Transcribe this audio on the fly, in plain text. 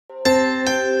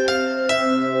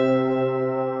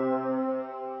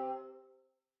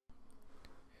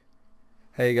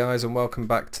Hey guys, and welcome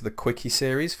back to the Quickie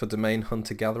series for Domain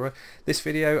Hunter Gatherer. This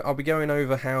video I'll be going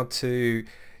over how to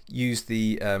use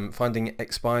the finding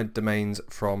expired domains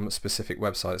from specific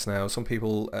websites. Now some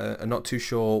people are not too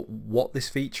sure what this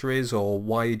feature is or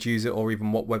why you'd use it or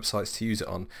even what websites to use it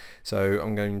on. So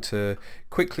I'm going to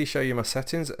quickly show you my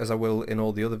settings, as I will in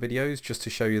all the other videos, just to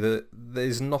show you that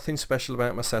there's nothing special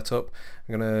about my setup.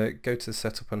 I'm going to go to the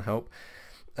setup and help.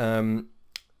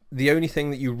 The only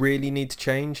thing that you really need to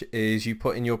change is you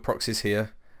put in your proxies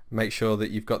here. Make sure that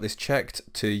you've got this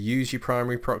checked to use your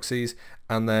primary proxies,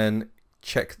 and then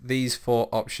check these four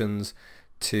options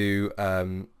to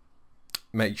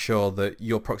make sure that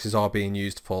your proxies are being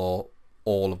used for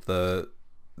all of the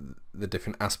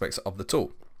different aspects of the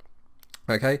tool.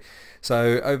 Okay,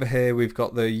 so over here we've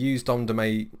got the use DOM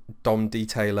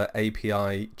detailer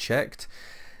API checked.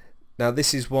 Now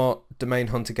this is what Domain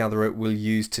Hunter Gatherer will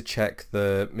use to check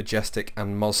the Majestic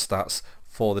and Moz stats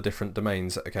for the different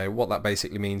domains. Okay, what that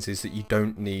basically means is that you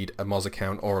don't need a Moz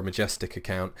account or a Majestic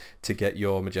account to get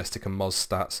your Majestic and Moz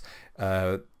stats.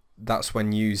 That's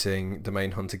when using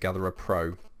Domain Hunter Gatherer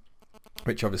Pro,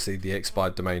 which obviously the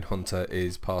expired Domain Hunter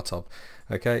is part of.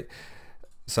 Okay,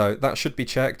 so that should be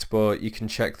checked, but you can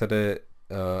check that it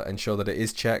ensure that it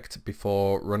is checked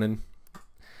before running.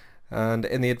 And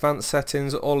in the advanced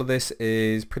settings, all of this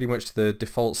is pretty much the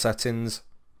default settings,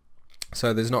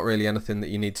 so there's not really anything that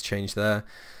you need to change there.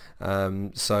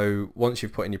 So once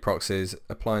you've put in your proxies,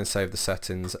 apply and save the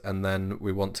settings, and then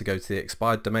we want to go to the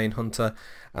expired domain hunter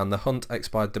and the hunt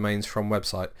expired domains from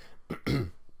website.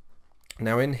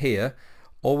 Now in here,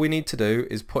 all we need to do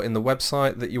is put in the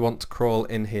website that you want to crawl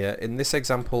in here. In this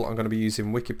example I'm going to be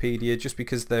using Wikipedia, just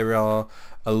because there are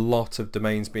a lot of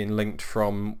domains being linked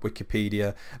from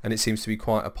Wikipedia and it seems to be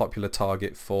quite a popular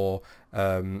target for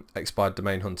expired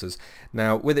domain hunters.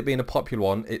 Now with it being a popular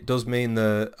one, it does mean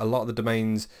that a lot of the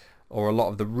domains, or a lot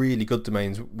of the really good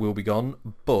domains, will be gone,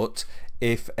 but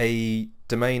if a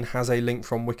domain has a link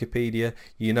from Wikipedia,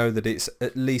 you know that it's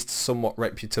at least somewhat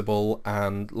reputable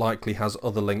and likely has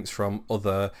other links from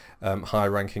other high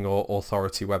ranking or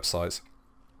authority websites.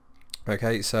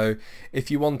 Okay, so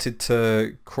if you wanted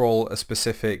to crawl a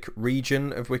specific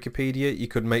region of Wikipedia, you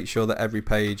could make sure that every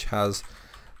page has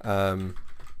that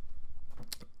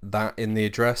in the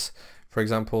address. For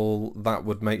example, that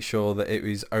would make sure that it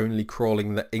is only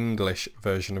crawling the English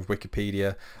version of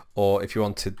Wikipedia, or if you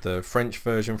wanted the French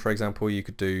version, for example, you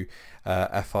could do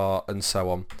FR and so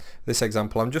on. This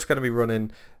example I'm just going to be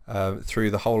running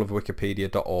through the whole of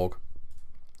wikipedia.org,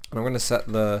 and I'm going to set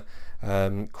the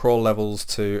crawl levels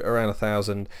to around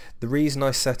 1,000. The reason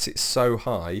I set it so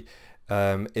high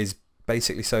is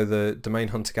basically so the Domain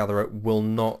Hunter Gatherer will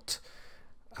not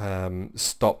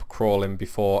stop crawling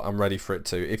before I'm ready for it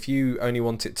to. If you only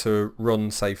want it to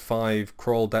run, say, 5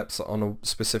 crawl depths on a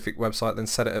specific website, then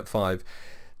set it at 5.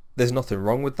 There's nothing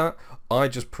wrong with that. I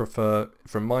just prefer,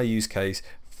 from my use case,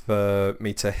 for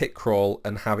me to hit crawl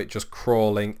and have it just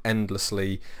crawling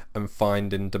endlessly and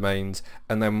finding domains,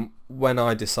 and then when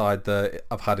I decide that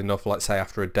I've had enough, let's say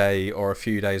after a day or a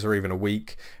few days or even a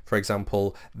week, for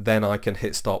example, then I can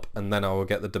hit stop and then I will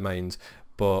get the domains.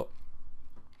 But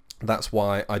that's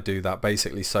why I do that,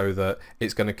 basically so that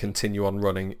it's going to continue on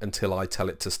running until I tell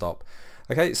it to stop.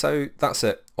 Okay, so that's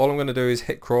it. All I'm going to do is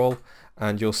hit crawl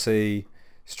and you'll see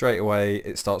straight away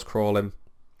it starts crawling.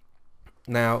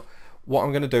 Now what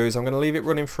I'm going to do is I'm going to leave it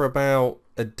running for about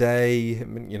a day,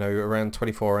 you know, around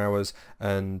 24 hours,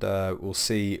 and we'll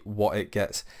see what it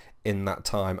gets in that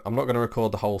time. I'm not going to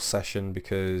record the whole session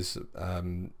because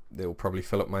it will probably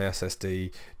fill up my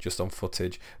SSD just on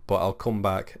footage, but I'll come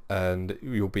back and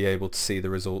you'll be able to see the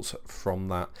results from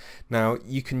that. Now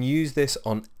you can use this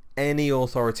on any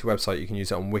authority website. You can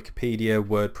use it on Wikipedia,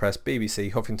 WordPress,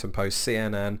 BBC, Huffington Post,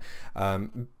 CNN,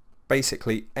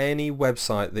 basically any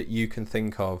website that you can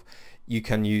think of. You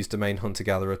can use Domain Hunter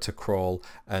Gatherer to crawl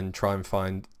and try and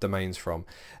find domains from.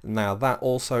 Now that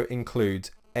also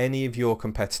includes any of your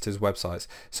competitors' websites.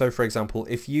 So for example,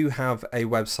 if you have a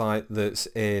website that's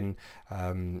in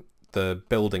the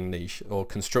building niche or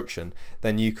construction,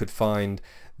 then you could find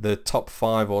the top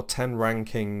 5 or 10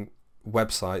 ranking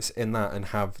websites in that and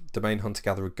have Domain Hunter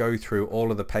Gatherer go through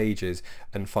all of the pages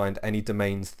and find any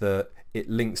domains that it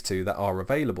links to that are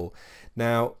available.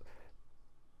 Now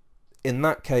in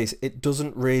that case, it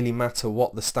doesn't really matter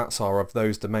what the stats are of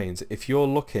those domains. If you're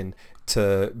looking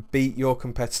to beat your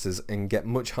competitors and get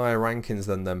much higher rankings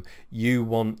than them, you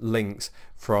want links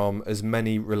from as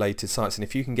many related sites. And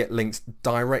if you can get links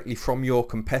directly from your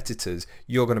competitors,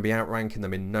 you're going to be outranking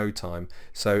them in no time.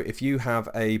 So if you have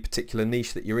a particular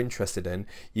niche that you're interested in,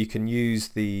 you can use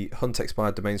the hunt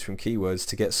expired domains from keywords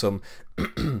to get some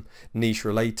niche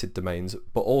related domains.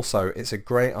 But also, it's a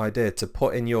great idea to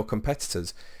put in your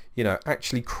competitors. You know,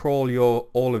 actually crawl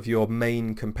all of your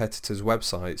main competitors'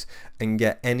 websites and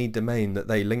get any domain that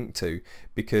they link to,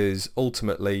 because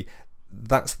ultimately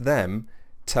that's them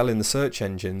telling the search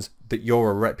engines that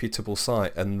you're a reputable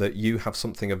site and that you have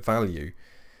something of value.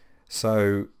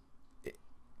 So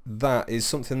that is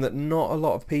something that not a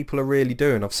lot of people are really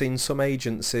doing. I've seen some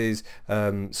agencies,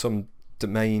 some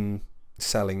domain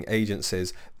selling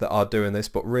agencies that are doing this,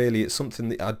 but really it's something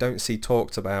that I don't see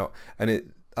talked about,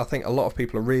 and I think a lot of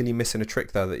people are really missing a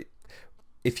trick there, that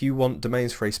if you want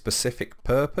domains for a specific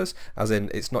purpose, as in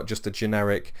it's not just a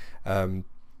generic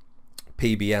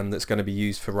PBN that's going to be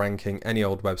used for ranking any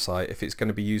old website. If it's going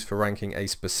to be used for ranking a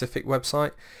specific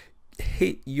website,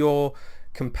 hit your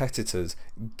competitors,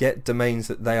 get domains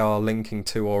that they are linking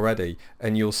to already,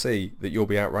 and you'll see that you'll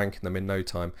be outranking them in no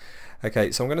time.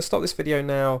 Okay, so I'm going to stop this video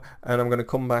now, and I'm going to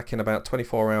come back in about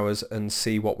 24 hours and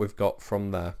see what we've got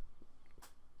from there.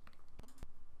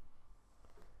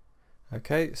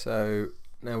 Okay, so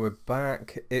now we're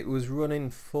back. It was running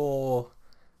for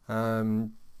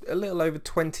a little over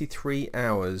 23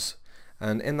 hours,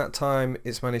 and in that time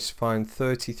it's managed to find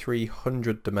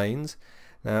 3,300 domains.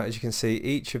 Now, as you can see,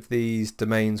 each of these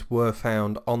domains were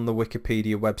found on the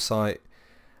Wikipedia website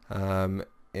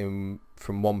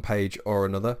from one page or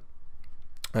another.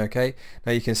 Okay,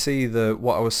 now you can see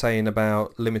what I was saying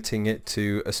about limiting it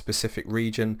to a specific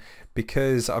region,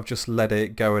 because I've just let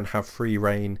it go and have free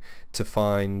reign to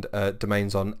find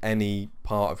domains on any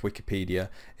part of Wikipedia.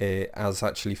 It has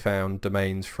actually found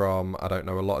domains from, I don't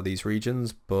know, a lot of these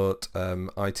regions, but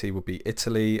IT would be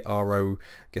Italy, RO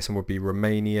guessing would be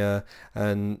Romania,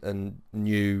 and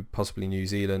possibly New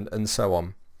Zealand, and so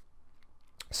on.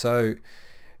 So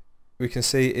we can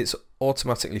see it's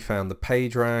automatically found the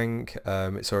page rank.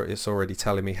 It's already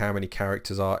telling me how many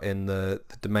characters are in the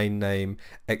domain name,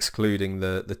 excluding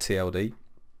the TLD,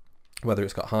 whether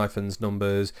it's got hyphens,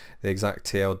 numbers, the exact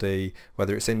TLD,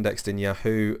 whether it's indexed in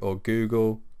Yahoo or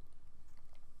Google.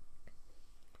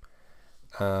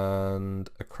 And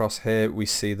across here we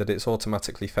see that it's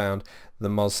automatically found the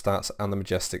Moz stats and the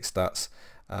Majestic stats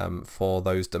for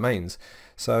those domains.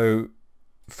 So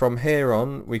from here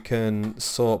on we can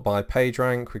sort by page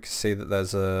rank. We can see that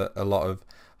there's a lot of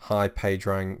high page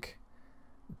rank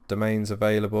domains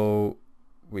available.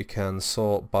 We can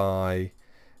sort by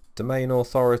domain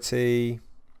authority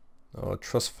or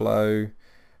trust flow.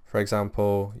 For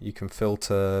example, you can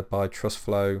filter by trust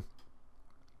flow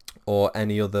or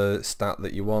any other stat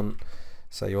that you want.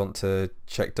 So you want to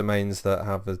check domains that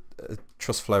have a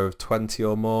trust flow of 20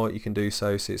 or more, you can do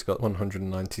so. So it's got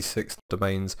 196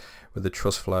 domains with a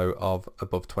trust flow of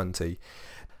above 20.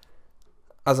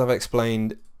 As I've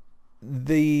explained,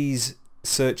 these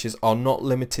searches are not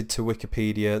limited to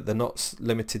Wikipedia. They're not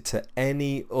limited to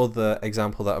any other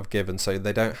example that I've given. So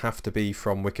they don't have to be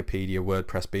from Wikipedia,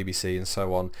 WordPress, BBC and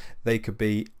so on. They could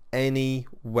be any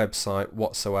website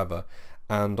whatsoever.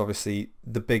 And obviously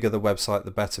the bigger the website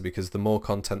the better, because the more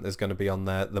content there's going to be on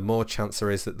there, the more chance there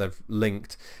is that they've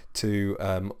linked to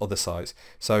other sites.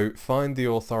 So find the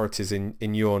authorities in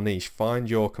your niche, find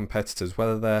your competitors,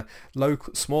 whether they're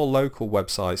small local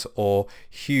websites or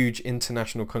huge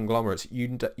international conglomerates.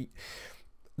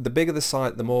 The bigger the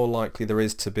site, the more likely there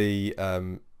is to be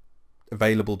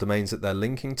available domains that they're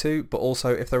linking to. But also,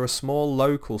 if they're a small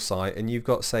local site and you've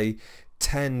got, say,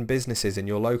 10 businesses in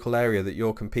your local area that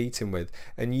you're competing with,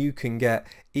 and you can get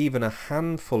even a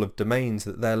handful of domains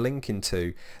that they're linking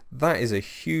to, that is a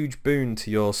huge boon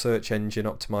to your search engine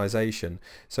optimization.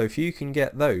 So if you can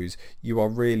get those, you are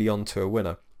really onto a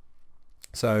winner.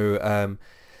 So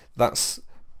that's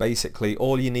basically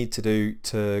all you need to do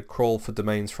to crawl for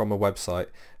domains from a website.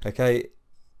 Okay.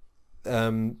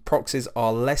 Proxies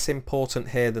are less important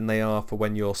here than they are for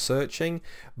when you're searching,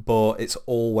 but it's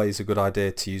always a good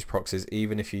idea to use proxies.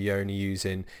 Even if you're only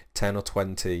using 10 or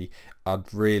 20,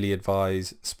 I'd really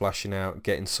advise splashing out,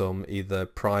 getting some either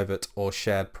private or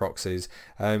shared proxies.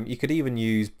 You could even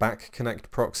use back connect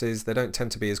proxies. They don't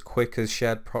tend to be as quick as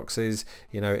shared proxies.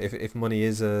 You know, if money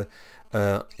is a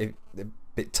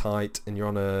bit tight and you're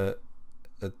on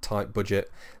a a tight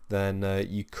budget, then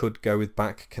you could go with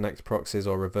back connect proxies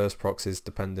or reverse proxies,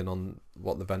 depending on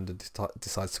what the vendor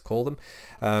decides to call them.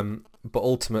 But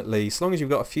ultimately, as long as you've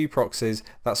got a few proxies,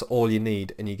 that's all you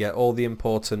need, and you get all the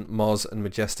important Moz and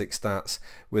Majestic stats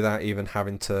without even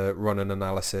having to run an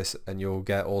analysis, and you'll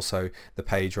get also the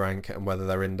page rank and whether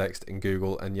they're indexed in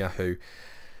Google and Yahoo.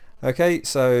 Okay,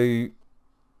 so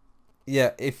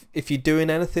yeah, if you're doing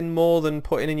anything more than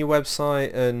putting in your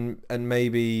website and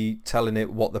maybe telling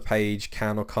it what the page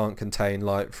can or can't contain,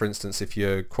 like for instance, if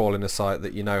you're crawling a site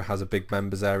that you know has a big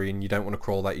members area and you don't want to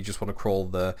crawl that, you just want to crawl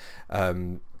the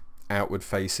outward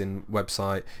facing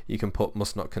website, you can put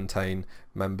must not contain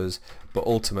members. But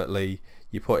ultimately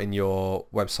you put in your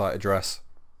website address,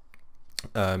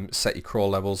 set your crawl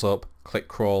levels up, click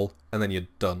crawl, and then you're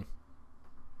done.